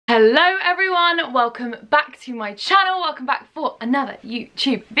Hello everyone, welcome back to my channel, welcome back for another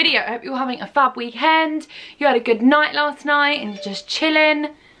YouTube video. I hope you're having a fab weekend, you had a good night last night and you're just chilling.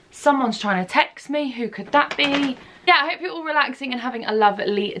 Someone's trying to text me, who could that be? Yeah, I hope you're all relaxing and having a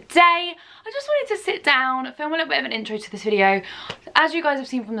lovely day. I just wanted to sit down, film a little bit of an intro to this video. As you guys have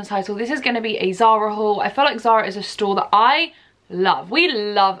seen from the title, this is going to be a Zara haul. I feel like Zara is a store that I love. We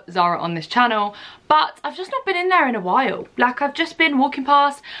love Zara on this channel, but I've just not been in there in a while. Like, I've just been walking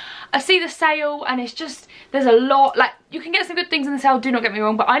past, I see the sale and it's just, there's a lot, like, you can get some good things in the sale, do not get me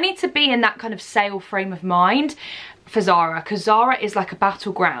wrong, but I need to be in that kind of sale frame of mind for Zara, because Zara is like a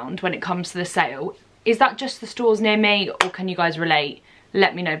battleground when it comes to the sale. Is that just the stores near me, or can you guys relate?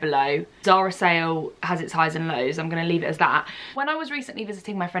 Let me know below. Zara sale has its highs and lows, I'm gonna leave it as that. When I was recently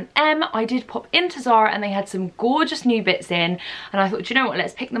visiting my friend Em, I did pop into Zara and they had some gorgeous new bits in, and I thought, you know what,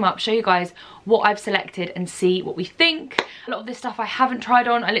 let's pick them up, show you guys what I've selected and see what we think. A lot of this stuff I haven't tried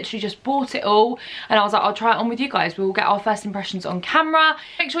on, I literally just bought it all and I was like, I'll try it on with you guys. We'll get our first impressions on camera.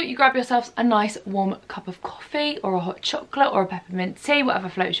 Make sure you grab yourselves a nice warm cup of coffee or a hot chocolate or a peppermint tea, whatever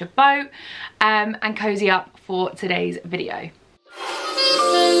floats your boat, and cozy up for today's video.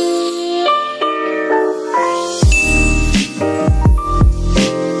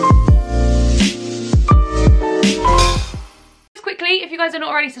 Quickly, if you guys are not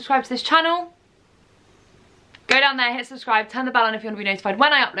already subscribed to this channel, go down there, hit subscribe, turn the bell on if you want to be notified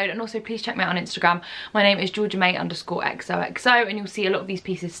when I upload, and also please check me out on Instagram. My name is Georgiamayxoxo, and you'll see a lot of these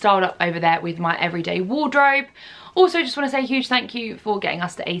pieces styled up over there with my everyday wardrobe. Also, just want to say a huge thank you for getting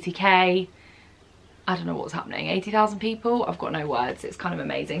us to 80k. I don't know what's happening, 80,000 people? I've got no words, it's kind of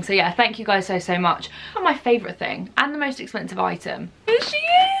amazing. So yeah, thank you guys so much. And my favourite thing, and the most expensive item, here she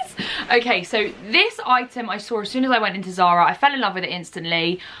is! Okay, so this item I saw as soon as I went into Zara, I fell in love with it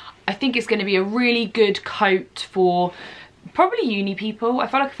instantly. I think it's going to be a really good coat for probably uni people. I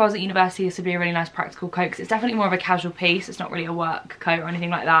feel like if I was at university this would be a really nice practical coat, because it's definitely more of a casual piece, it's not really a work coat or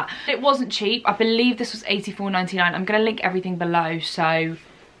anything like that. It wasn't cheap, I believe this was $84.99. I'm going to link everything below, so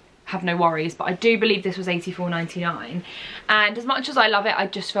have no worries, but I do believe this was $84.99, and as much as I love it, I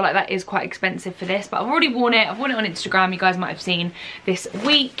just feel like that is quite expensive for this. But I've already worn it, I've worn it on Instagram, you guys might have seen this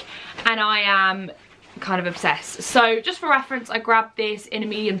week, and I am kind of obsessed. So just for reference, I grabbed this in a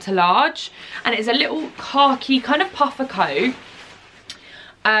medium to large, and it's a little khaki kind of puffer coat,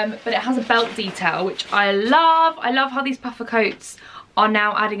 but it has a belt detail, which I love. I love how these puffer coats are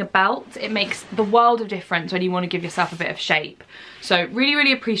now adding a belt. It makes the world of difference when you want to give yourself a bit of shape. So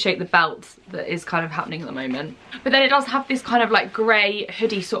really appreciate the belt that is kind of happening at the moment. But then it does have this kind of like grey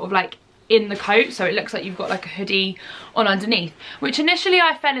hoodie sort of like in the coat, so it looks like you've got like a hoodie on underneath, which initially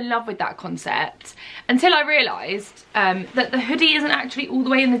I fell in love with that concept until I realised that the hoodie isn't actually all the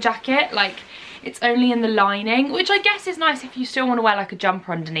way in the jacket, like it's only in the lining, which I guess is nice if you still want to wear like a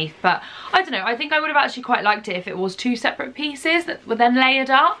jumper underneath. But I don't know, I think I would have actually quite liked it if it was two separate pieces that were then layered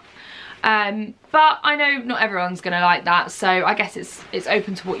up. But I know not everyone's gonna like that, so I guess it's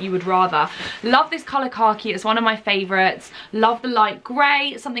open to what you would rather. Love this colour khaki, it's one of my favourites. Love the light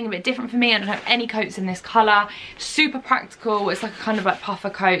grey, it's something a bit different for me. I don't have any coats in this colour. Super practical, it's like a kind of like puffer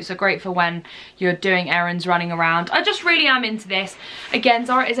coat, so great for when you're doing errands, running around. I just really am into this. Again,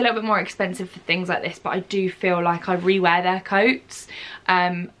 Zara is a little bit more expensive for things like this, but I do feel like I rewear their coats.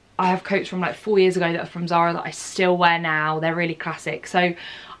 I have coats from like 4 years ago that are from Zara that I still wear now. They're really classic. So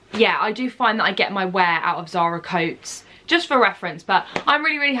yeah, I do find that I get my wear out of Zara coats, just for reference, but I'm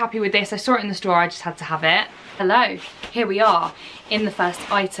really happy with this. I saw it in the store, I just had to have it. Hello, here we are in the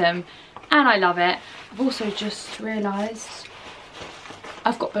first item, and I love it. I've also just realised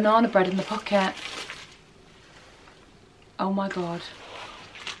I've got banana bread in the pocket. Oh my god.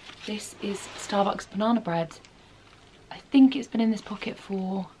 This is Starbucks banana bread. I think it's been in this pocket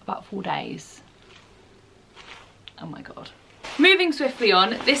for about 4 days. Oh my god. Moving swiftly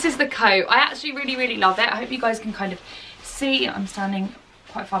on, this is the coat. I actually really love it. I hope you guys can kind of see. I'm standing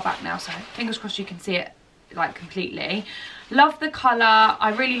quite far back now, so fingers crossed you can see it like completely. Love the colour.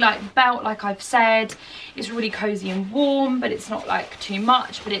 I really like the belt, like I've said. It's really cozy and warm, but it's not like too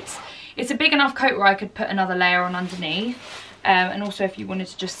much, but it's a big enough coat where I could put another layer on underneath. And also if you wanted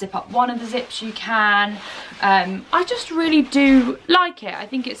to just zip up one of the zips, you can. I just really do like it. I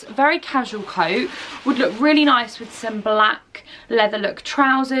think it's a very casual coat, would look really nice with some black leather look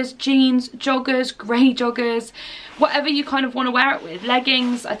trousers, jeans, joggers, grey joggers, whatever you kind of want to wear it with.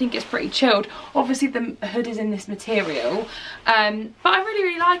 Leggings, I think it's pretty chilled. Obviously the hood is in this material, but I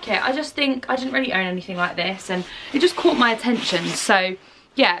really like it. I just think I didn't really own anything like this, and it just caught my attention. So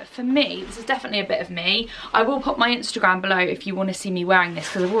yeah, for me, this is definitely a bit of me. I will put my Instagram below if you want to see me wearing this,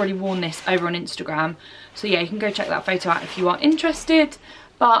 because I've already worn this over on Instagram. So yeah, you can go check that photo out if you are interested.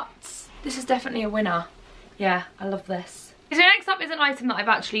 but this is definitely a winner. Yeah, I love this. So next up is an item that I've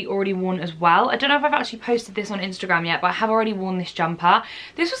actually already worn as well. I don't know if I've actually posted this on Instagram yet, but I have already worn this jumper.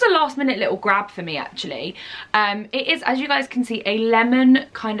 This was a last minute little grab for me actually. It is, as you guys can see, a lemon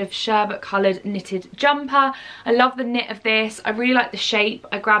kind of sherbet coloured knitted jumper. I love the knit of this. I really like the shape.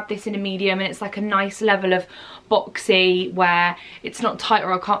 I grabbed this in a medium and it's like a nice level of boxy where it's not tight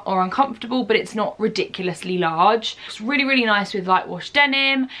or uncomfortable, but it's not ridiculously large. It's really, really nice with light wash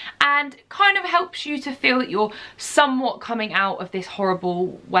denim and kind of helps you to feel that you're somewhat coming out of this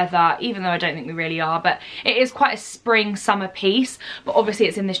horrible weather, even though I don't think we really are, but it is quite a spring summer piece, but obviously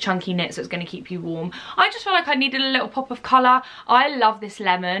it's in this chunky knit, so it's going to keep you warm. I just feel like I needed a little pop of colour. I love this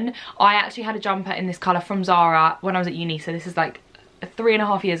lemon. I actually had a jumper in this colour from Zara when I was at uni, so this is like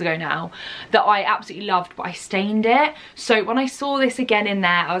 3.5 years ago now, that I absolutely loved, but I stained it. So when I saw this again in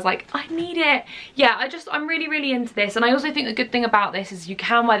there, I was like, I need it. Yeah, I'm really, really into this. And I also think the good thing about this is you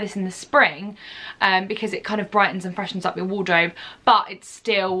can wear this in the spring because it kind of brightens and freshens up your wardrobe, but it's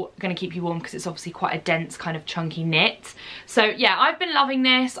still going to keep you warm because it's obviously quite a dense kind of chunky knit. So yeah, I've been loving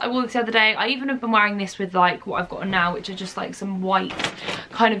this. I wore this the other day. I even have been wearing this with like what I've got on now, which are just like some white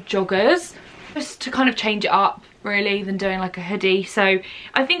kind of joggers, just to kind of change it up really than doing like a hoodie. So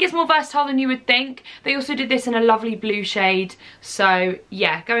I think it's more versatile than you would think. They also did this in a lovely blue shade, so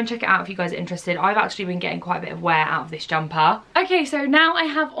yeah, go and check it out if you guys are interested. I've actually been getting quite a bit of wear out of this jumper. Okay, so now I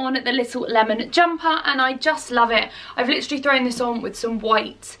have on the little lemon jumper and I just love it. I've literally thrown this on with some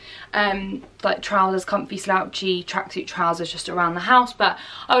white like trousers, comfy slouchy tracksuit trousers just around the house, but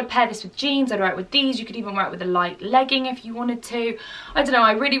I would pair this with jeans. I'd wear it with these. You could even wear it with a light legging if you wanted to. I don't know,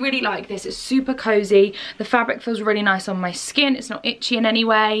 I really, really like this. It's super cozy. The fabric feels really nice on my skin. It's not itchy in any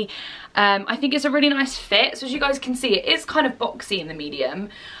way. I think it's a really nice fit. So as you guys can see, it is kind of boxy in the medium,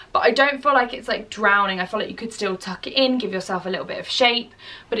 but I don't feel like it's like drowning. I feel like you could still tuck it in, give yourself a little bit of shape,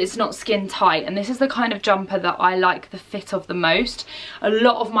 but it's not skin tight. And this is the kind of jumper that I like the fit of the most. A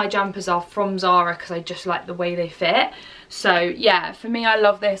lot of my jumpers are from Zara because I just like the way they fit. So yeah, for me, I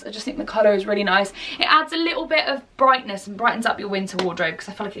love this. I just think the colour is really nice. It adds a little bit of brightness and brightens up your winter wardrobe because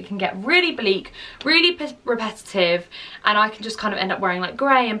I feel like it can get really bleak, really repetitive, and I can just kind of end up wearing like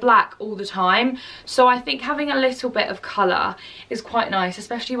grey and black all the time. So I think having a little bit of colour is quite nice,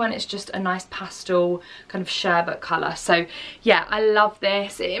 especially when it's just a nice pastel kind of sherbet colour. So yeah, I love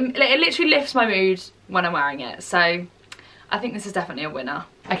this. It literally lifts my mood when I'm wearing it. So I think this is definitely a winner.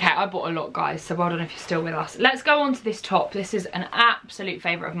 Okay, I bought a lot, guys, so well done if you're still with us. Let's go on to this top. This is an absolute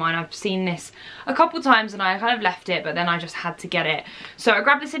favourite of mine. I've seen this a couple times and I kind of left it, but then I just had to get it. So I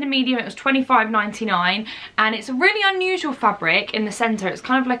grabbed this in a medium. It was $25.99 and it's a really unusual fabric in the centre. It's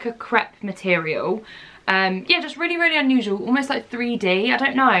kind of like a crepe material. Yeah, just really, really unusual, almost like 3D. I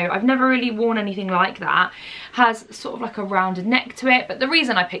don't know, I've never really worn anything like that. Has sort of like a rounded neck to it, but the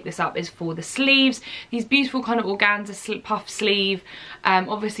reason I picked this up is for the sleeves. These beautiful kind of organza puff sleeve.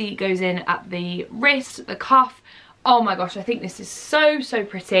 Obviously it goes in at the wrist, the cuff. Oh my gosh, I think this is so, so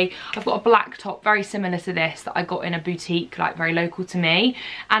pretty. I've got a black top very similar to this that I got in a boutique like very local to me,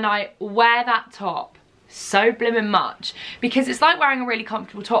 and I wear that top so blimmin' much because it's like wearing a really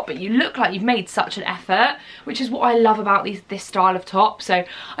comfortable top, but you look like you've made such an effort, which is what I love about this style of top. So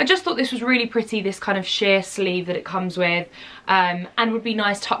I just thought this was really pretty, this kind of sheer sleeve that it comes with, and would be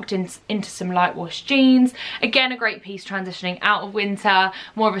nice tucked into some light wash jeans. Again, a great piece transitioning out of winter,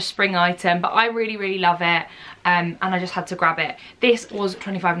 more of a spring item, but I really, really love it, and I just had to grab it. This was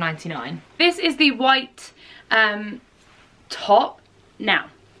 $25.99. This is the white top. Now,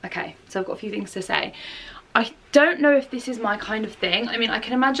 okay, so I've got a few things to say. I don't know if this is my kind of thing. I mean, I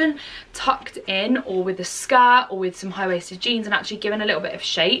can imagine tucked in or with a skirt or with some high-waisted jeans and actually given a little bit of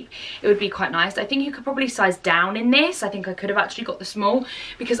shape, it would be quite nice. I think you could probably size down in this. I think I could have actually got the small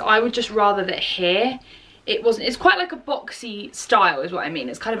because I would just rather that here it's quite like a boxy style is what I mean.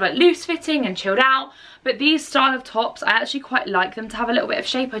 It's kind of like loose fitting and chilled out, but these style of tops, I actually quite like them to have a little bit of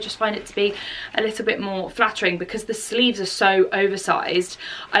shape. I just find it to be a little bit more flattering because the sleeves are so oversized.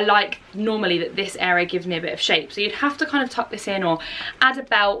 I like normally that this area gives me a bit of shape, so you'd have to kind of tuck this in or add a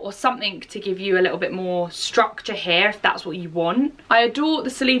belt or something to give you a little bit more structure here if that's what you want. I adore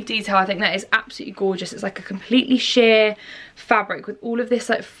the sleeve detail. I think that is absolutely gorgeous. It's like a completely sheer fabric with all of this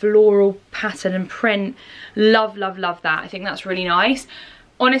like floral pattern and print. Love, love, love that. I think that's really nice.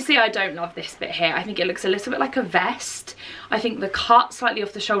 Honestly, I don't love this bit here. I think it looks a little bit like a vest. I think the cut slightly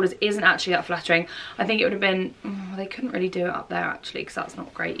off the shoulders isn't actually that flattering. I think it would have been, they couldn't really do it up there actually because that's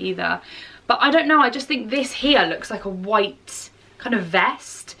not great either. But I don't know, I just think this here looks like a white kind of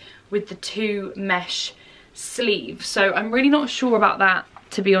vest with the two mesh sleeves. So I'm really not sure about that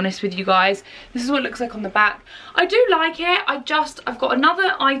to be honest with you guys. This is what it looks like on the back. I do like it. I've got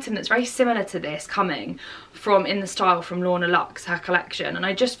another item that's very similar to this coming from In the Style from Lorna Luxe, her collection, and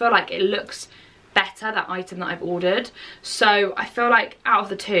I just feel like it looks better, that item that I've ordered. So I feel like out of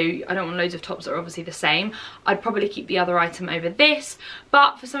the two, I don't want loads of tops that are obviously the same. I'd probably keep the other item over this,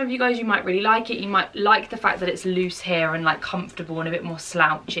 but for some of you guys, you might really like it. You might like the fact that it's loose here and like comfortable and a bit more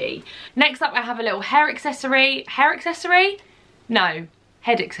slouchy. Next up, I have a little hair accessory. No.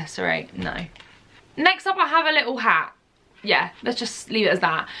 Head accessory. No. Next up, I have a little hat. Yeah, let's just leave it as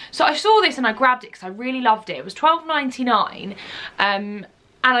that. So I saw this and I grabbed it because I really loved it. It was £12.99.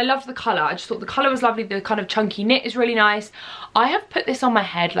 And I loved the colour. I just thought the colour was lovely. The kind of chunky knit is really nice. I have put this on my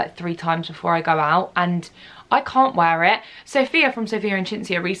head like 3 times before I go out and I can't wear it. Sophia from Sophia and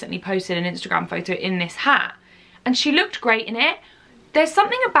Cinzia recently posted an Instagram photo in this hat and she looked great in it. There's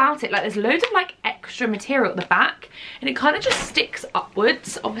something about it, like there's loads of like extra material at the back and it kind of just sticks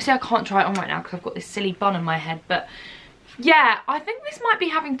upwards. Obviously I can't try it on right now because I've got this silly bun on my head, but yeah, I think this might be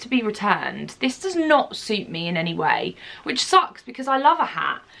having to be returned. This does not suit me in any way, which sucks because I love a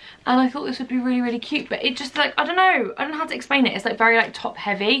hat and I thought this would be really, really cute, but it just like, I don't know how to explain it. It's like very like top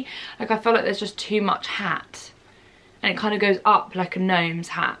heavy. Like I feel like there's just too much hat and it kind of goes up like a gnome's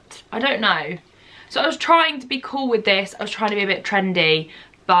hat. I don't know. So I was trying to be cool with this. I was trying to be a bit trendy,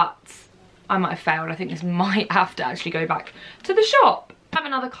 but I might have failed. I think this might have to actually go back to the shop. I have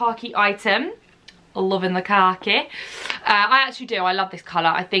another khaki item. Loving the khaki. I actually do. I love this colour.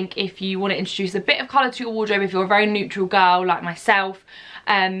 I think if you want to introduce a bit of colour to your wardrobe, if you're a very neutral girl like myself,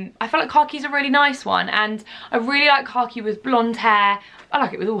 I feel like khaki is a really nice one, and I really like khaki with blonde hair. I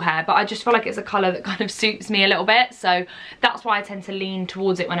like it with all hair, but I just feel like it's a colour that kind of suits me a little bit, so that's why I tend to lean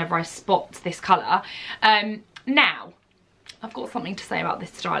towards it whenever I spot this colour. Now, I've got something to say about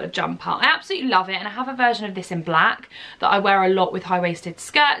this style of jumper. I absolutely love it, and I have a version of this in black that I wear a lot with high-waisted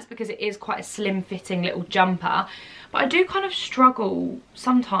skirts because it is quite a slim-fitting little jumper. But I do kind of struggle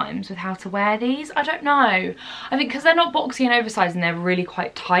sometimes with how to wear these. I don't know. I think because they're not boxy and oversized and they're really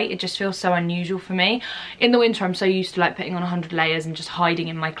quite tight, it just feels so unusual for me. In the winter, I'm so used to like putting on 100 layers and just hiding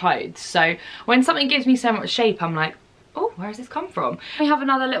in my clothes. So when something gives me so much shape, I'm like, oh, where has this come from? We have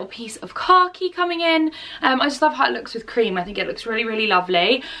another little piece of khaki coming in. I just love how it looks with cream. I think it looks really, really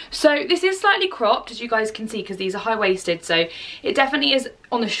lovely. So this is slightly cropped, as you guys can see, because these are high-waisted. So it definitely is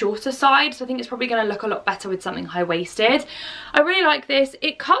on the shorter side. So I think it's probably going to look a lot better with something high-waisted. I really like this.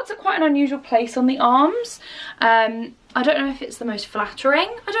 It cuts at quite an unusual place on the arms. I don't know if it's the most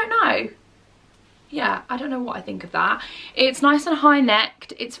flattering. I don't know. Yeah, I don't know what I think of that. It's nice and high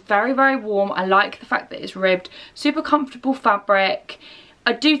necked. It's very, very warm. I like the fact that it's ribbed. Super comfortable fabric.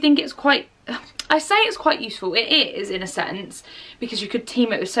 I do think it's quite, I say it's quite useful. It is in a sense because you could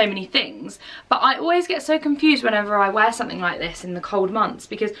team it with so many things. But I always get so confused whenever I wear something like this in the cold months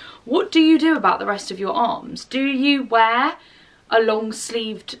because what do you do about the rest of your arms? Do you wear a long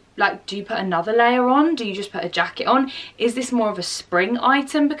sleeved, like, do you put another layer on? Do you just put a jacket on? Is this more of a spring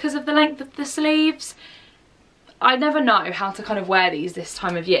item because of the length of the sleeves? I never know how to kind of wear these this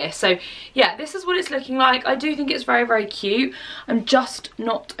time of year. So yeah, this is what it's looking like. I do think it's very, very cute. I'm just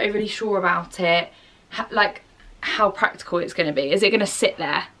not overly sure about it, like how practical it's going to be. Is it going to sit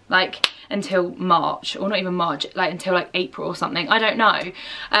there like until March, or not even March, like until like April or something? I don't know,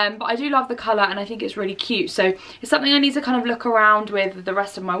 but I do love the colour and I think it's really cute. So it's something I need to kind of look around with the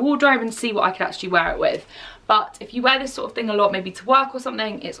rest of my wardrobe and see what I could actually wear it with. But if you wear this sort of thing a lot, maybe to work or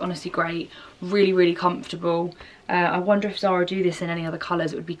something, it's honestly great. Really, really comfortable. I wonder if Zara do this in any other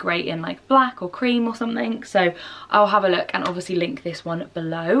colours. It would be great in like black or cream or something. So I'll have a look and obviously link this one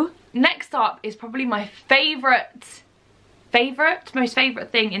below. Next up is probably my most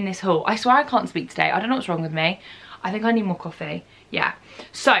favourite thing in this haul. I swear I can't speak today. I don't know what's wrong with me. I think I need more coffee. Yeah.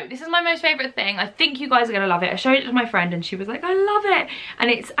 So this is my most favourite thing. I think you guys are going to love it. I showed it to my friend and she was like, I love it. And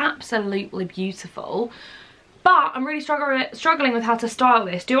it's absolutely beautiful. But I'm really struggling with how to style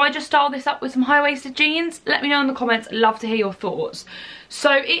this. Do I just style this up with some high-waisted jeans? Let me know in the comments. I'd love to hear your thoughts.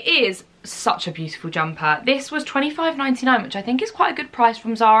 So it is such a beautiful jumper. This was £25.99, which I think is quite a good price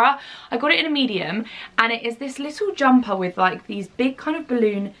from Zara. I got it in a medium, and it is this little jumper with like these big kind of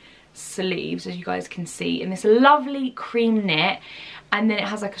balloon sleeves, as you guys can see, in this lovely cream knit. And then it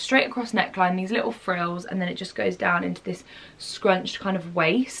has like a straight across neckline, these little frills, and then it just goes down into this scrunched kind of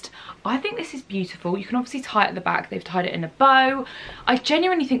waist. I think this is beautiful. You can obviously tie it at the back. They've tied it in a bow. I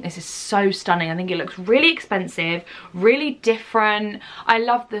genuinely think this is so stunning. I think it looks really expensive, really different. I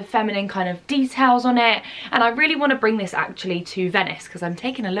love the feminine kind of details on it. And I really want to bring this actually to Venice because I'm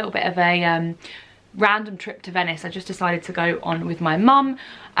taking a little bit of a random trip to Venice I just decided to go on with my mum.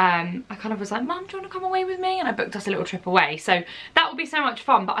 I kind of was like, Mum, do you want to come away with me? And I booked us a little trip away. So that would be so much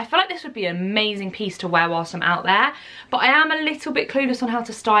fun. But I feel like this would be an amazing piece to wear whilst I'm out there. But I am a little bit clueless on how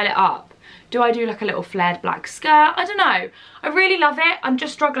to style it up. Do I do like a little flared black skirt? I don't know. I really love it. I'm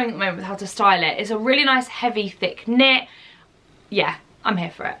just struggling at the moment with how to style it. It's a really nice, heavy, thick knit. Yeah, I'm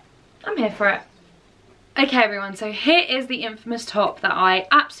here for it. I'm here for it. Okay, everyone, so here is the infamous top that I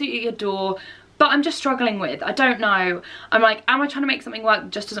absolutely adore, but I'm just struggling with. I don't know. I'm like, am I trying to make something work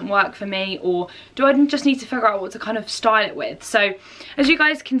that just doesn't work for me, or do I just need to figure out what to kind of style it with? So as you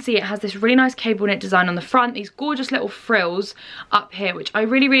guys can see, it has this really nice cable knit design on the front, these gorgeous little frills up here, which I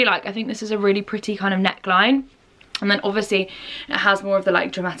really, really like. I think this is a really pretty kind of neckline. And then obviously it has more of the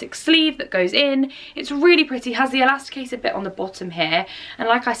like dramatic sleeve that goes in. It's really pretty, it has the elasticated bit on the bottom here. And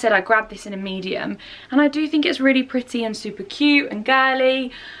like I said, I grabbed this in a medium. And I do think it's really pretty and super cute and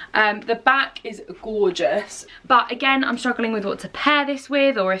girly. The back is gorgeous. But again, I'm struggling with what to pair this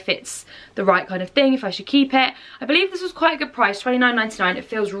with, or if it's the right kind of thing, if I should keep it. I believe this was quite a good price, $29.99. It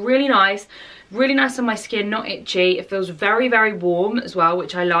feels really nice on my skin, not itchy. It feels very, very warm as well,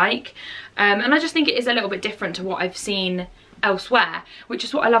 which I like. And I just think it is a little bit different to what I've seen elsewhere, which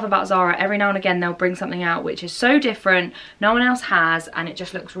is what I love about Zara. Every now and again they'll bring something out which is so different, no one else has, and it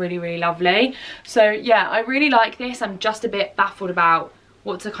just looks really, really lovely. So yeah, I really like this. I'm just a bit baffled about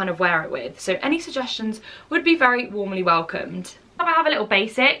what to kind of wear it with. So any suggestions would be very warmly welcomed. I have a little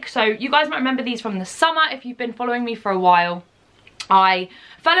basic. So you guys might remember these from the summer if you've been following me for a while. I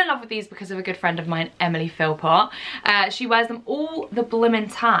fell in love with these because of a good friend of mine, Emily Philpott. She wears them all the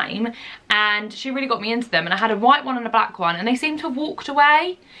blimmin' time, and she really got me into them. And I had a white one and a black one, and they seem to have walked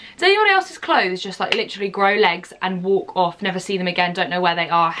away. Does anybody else's clothes just like literally grow legs and walk off, never see them again, don't know where they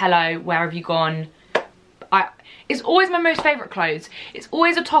are, hello, where have you gone? It's always my most favourite clothes. It's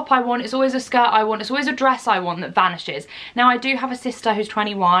always a top I want, it's always a skirt I want, it's always a dress I want that vanishes. Now I do have a sister who's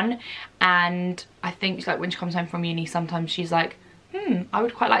 21, and I think like when she comes home from uni sometimes she's like, I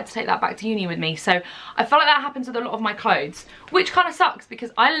would quite like to take that back to uni with me. So I feel like that happens with a lot of my clothes, which kind of sucks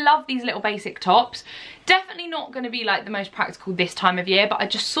because I love these little basic tops. Definitely not going to be like the most practical this time of year, but I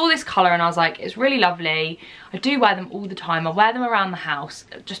just saw this colour and I was like, it's really lovely. I do wear them all the time. I wear them around the house,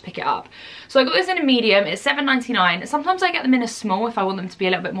 just pick it up. So I got this in a medium, it's $7.99. Sometimes I get them in a small if I want them to be a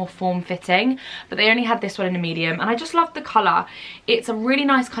little bit more form-fitting, but they only had this one in a medium, and I just love the colour. It's a really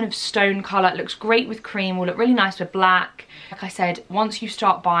nice kind of stone colour. It looks great with cream, will look really nice with black. Like I said, once you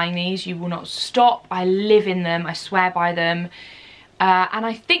start buying these, you will not stop. I live in them, I swear by them. And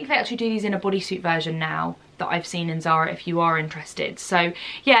I think they actually do these in a bodysuit version now that I've seen in Zara if you are interested. So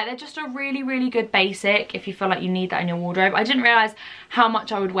yeah, they're just a really, really good basic if you feel like you need that in your wardrobe. I didn't realise how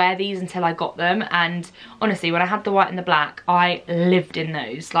much I would wear these until I got them, and honestly when I had the white and the black I lived in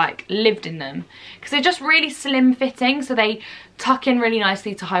those, like lived in them, because they're just really slim fitting, so they tuck in really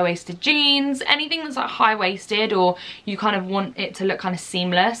nicely to high-waisted jeans, anything that's like high-waisted or you kind of want it to look kind of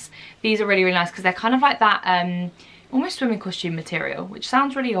seamless. These are really, really nice because they're kind of like that almost swimming costume material, which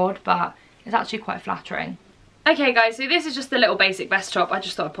sounds really odd but it's actually quite flattering. Okay guys, so this is just the little basic vest top. I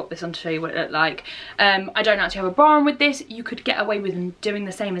just thought I'd pop this on to show you what it looked like. I don't actually have a bra on with this. You could get away with doing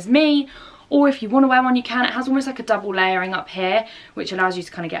the same as me, or if you want to wear one you can. It has almost like a double layering up here, which allows you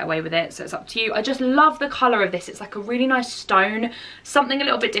to kind of get away with it, so it's up to you. I just love the colour of this. It's like a really nice stone, something a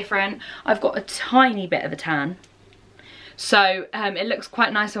little bit different. I've got a tiny bit of a tan, so it looks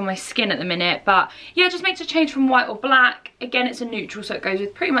quite nice on my skin at the minute, but yeah, it just makes a change from white or black. Again, it's a neutral, so it goes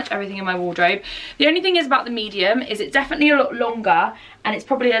with pretty much everything in my wardrobe. The only thing is about the medium is it's definitely a lot longer, and it's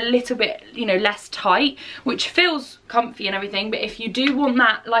probably a little bit, you know, less tight, which feels comfy and everything. But if you do want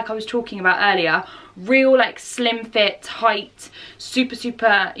that, like I was talking about earlier, real like slim fit, tight,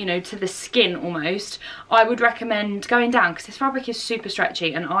 super, you know, to the skin almost, I would recommend going down, because this fabric is super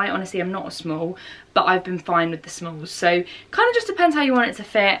stretchy, and I honestly am not a small, but I've been fine with the smalls. So kind of just depends how you want it to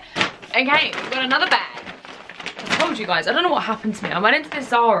fit. Okay, we've got another bag. I told you guys, I don't know what happened to me. I went into this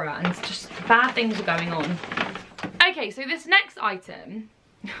Zara and just bad things were going on. Okay, so this next item,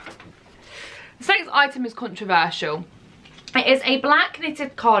 is controversial. It is a black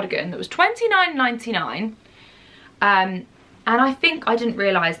knitted cardigan that was $29.99. And I think I didn't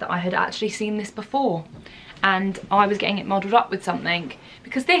realise that I had actually seen this before, and I was getting it modelled up with something,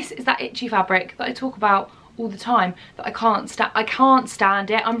 because this is that itchy fabric that I talk about all the time, that I can't stand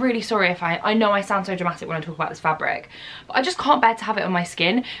it. I'm really sorry if I know I sound so dramatic when I talk about this fabric, but I just can't bear to have it on my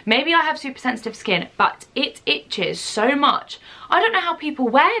skin. Maybe I have super sensitive skin, but it itches so much. I don't know how people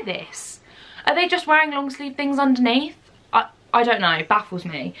wear this. Are they just wearing long sleeve things underneath? I don't know, baffles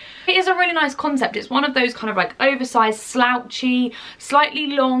me. It is a really nice concept. It's one of those kind of like oversized, slouchy, slightly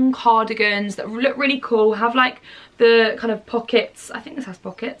long cardigans that look really cool, have like the kind of pockets. I think this has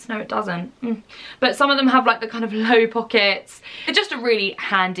pockets. No, it doesn't. But some of them have like the kind of low pockets. It's just a really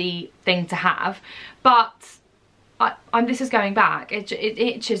handy thing to have. But this is going back. It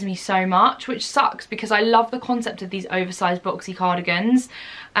itches me so much, which sucks because I love the concept of these oversized boxy cardigans.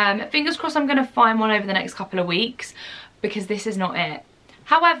 Fingers crossed I'm going to find one over the next couple of weeks, because this is not it.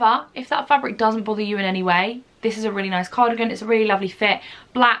 However, if that fabric doesn't bother you in any way, this is a really nice cardigan. It's a really lovely fit.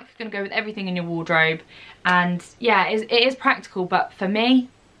 Black, going to go with everything in your wardrobe. And yeah, it is practical, but for me,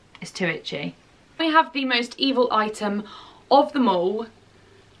 it's too itchy. We have the most evil item of them all.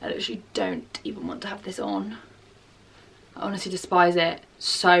 I literally don't even want to have this on. I honestly despise it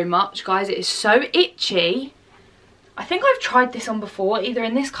so much, guys. It is so itchy. I think I've tried this on before, either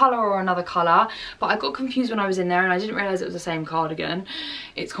in this colour or another colour, but I got confused when I was in there and I didn't realise it was the same cardigan.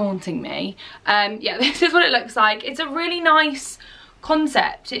 It's haunting me. Yeah, this is what it looks like. It's a really nice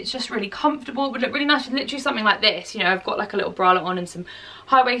concept. It's just really comfortable. It would look really nice with literally something like this. You know, I've got like a little bralette on and some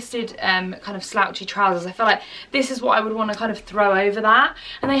high-waisted kind of slouchy trousers. I feel like this is what I would want to kind of throw over that.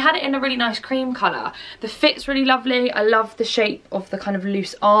 And they had it in a really nice cream colour. The fit's really lovely. I love the shape of the kind of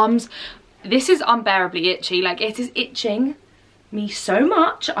loose arms. This is unbearably itchy. Like, it is itching me so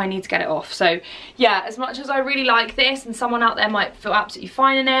much. I need to get it off. So yeah, as much as I really like this and someone out there might feel absolutely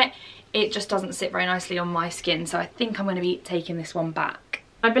fine in it, it just doesn't sit very nicely on my skin. So I think I'm going to be taking this one back.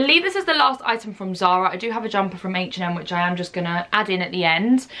 I believe this is the last item from Zara. I do have a jumper from H&M, which I am just going to add in at the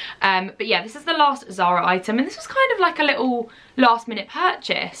end. But yeah, this is the last Zara item. And this was kind of like a little last minute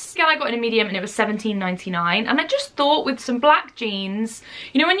purchase. Again, I got in a medium and it was £17.99. And I just thought with some black jeans,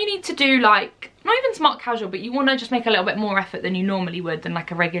 you know, when you need to do like, not even smart casual, but you want to just make a little bit more effort than you normally would than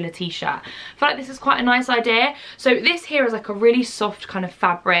like a regular t-shirt. I feel like this is quite a nice idea. So this here is like a really soft kind of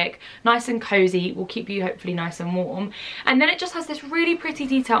fabric, nice and cozy, will keep you hopefully nice and warm. And then it just has this really pretty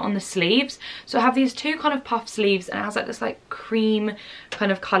detail on the sleeves. So I have these two kind of puff sleeves and it has like this like cream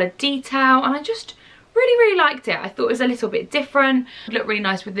kind of coloured detail, and I just really liked it. I thought it was a little bit different. It looked really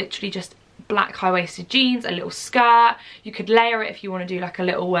nice with literally just black high-waisted jeans, a little skirt. You could layer it if you want to do like a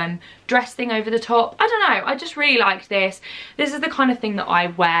little dress thing over the top. I don't know, I just really liked this. This is the kind of thing that I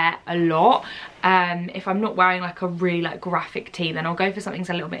wear a lot. If I'm not wearing like a really like graphic tee, then I'll go for something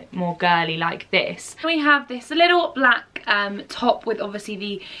a little bit more girly like this. We have this little black top with obviously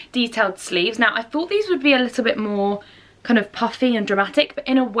the detailed sleeves. Now I thought these would be a little bit more kind of puffy and dramatic, but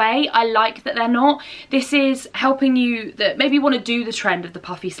in a way I like that they're not. This is helping you that maybe want to do the trend of the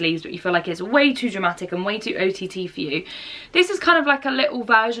puffy sleeves, but you feel like it's way too dramatic and way too OTT for you. This is kind of like a little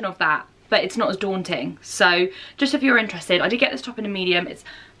version of that, but it's not as daunting. So just if you're interested, I did get this top in a medium. It's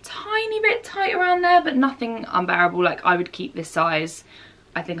a tiny bit tight around there, but nothing unbearable. Like, I would keep this size.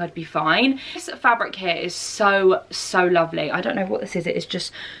 I think I'd be fine. This fabric here is so lovely. I don't know what this is. It is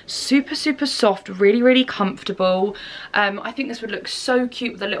just super soft, really comfortable. I think this would look so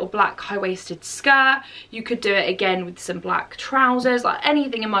cute with a little black high-waisted skirt. You could do it again with some black trousers, like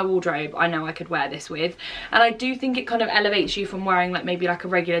anything in my wardrobe I know I could wear this with. And I do think it kind of elevates you from wearing like maybe like a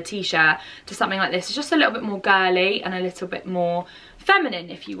regular t-shirt to something like this. It's just a little bit more girly and a little bit more feminine,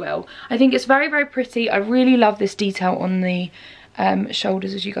 if you will. I think it's very pretty. I really love this detail on the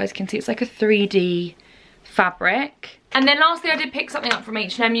shoulders. As you guys can see, it's like a 3D fabric. And then lastly, I did pick something up from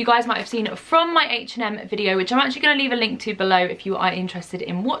H&M. You guys might have seen it from my H&M video, which I'm actually going to leave a link to below if you are interested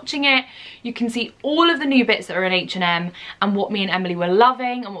in watching it. You can see all of the new bits that are in H&M and what me and Emily were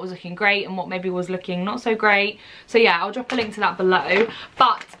loving and what was looking great and what maybe was looking not so great. So yeah, I'll drop a link to that below.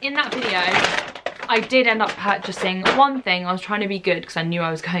 But in that video, I did end up purchasing one thing. I was trying to be good because I knew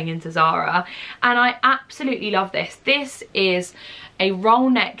I was going into Zara, and I absolutely love this. This is a roll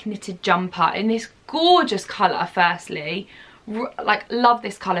neck knitted jumper in this gorgeous colour. Firstly, like, love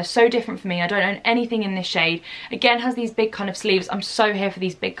this colour, so different for me. I don't own anything in this shade. Again, has these big kind of sleeves. I'm so here for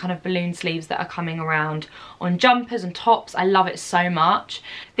these big kind of balloon sleeves that are coming around on jumpers and tops. I love it so much.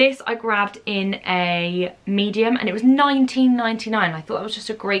 This I grabbed in a medium and it was £19.99. I thought that was just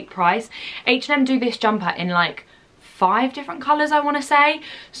a great price. H&M do this jumper in like 5 different colours, I want to say.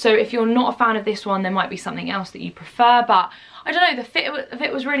 So if you're not a fan of this one, there might be something else that you prefer. But I don't know, the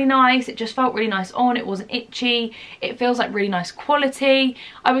fit was really nice. It just felt really nice on. It wasn't itchy. It feels like really nice quality.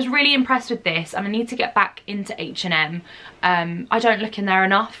 I was really impressed with this, and I need to get back into H&M. I don't look in there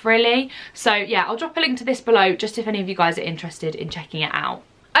enough, really. So yeah, I'll drop a link to this below just if any of you guys are interested in checking it out.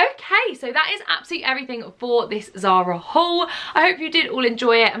 Okay, so that is absolutely everything for this Zara haul. I hope you did all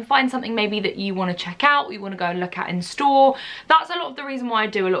enjoy it and find something maybe that you want to check out, you want to go and look at in store. That's a lot of the reason why I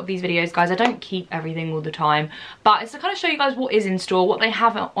do a lot of these videos, guys. I don't keep everything all the time, but it's to kind of show you guys what is in store, what they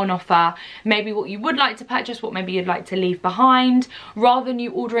have on offer, maybe what you would like to purchase, what maybe you'd like to leave behind, rather than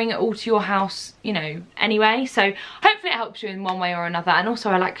you ordering it all to your house, you know, anyway. So hopefully it helps you in one way or another. And also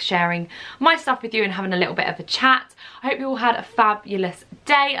I like sharing my stuff with you and having a little bit of a chat. I hope you all had a fabulous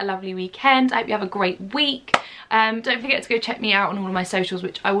day, a lovely weekend. I hope you have a great week. Don't forget to go check me out on all of my socials,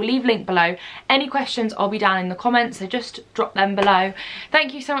 which I will leave linked below. Any questions, I'll be down in the comments, so just drop them below.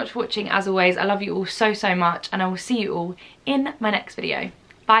 Thank you so much for watching, as always. I love you all so, so much, and I will see you all in my next video.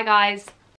 Bye, guys.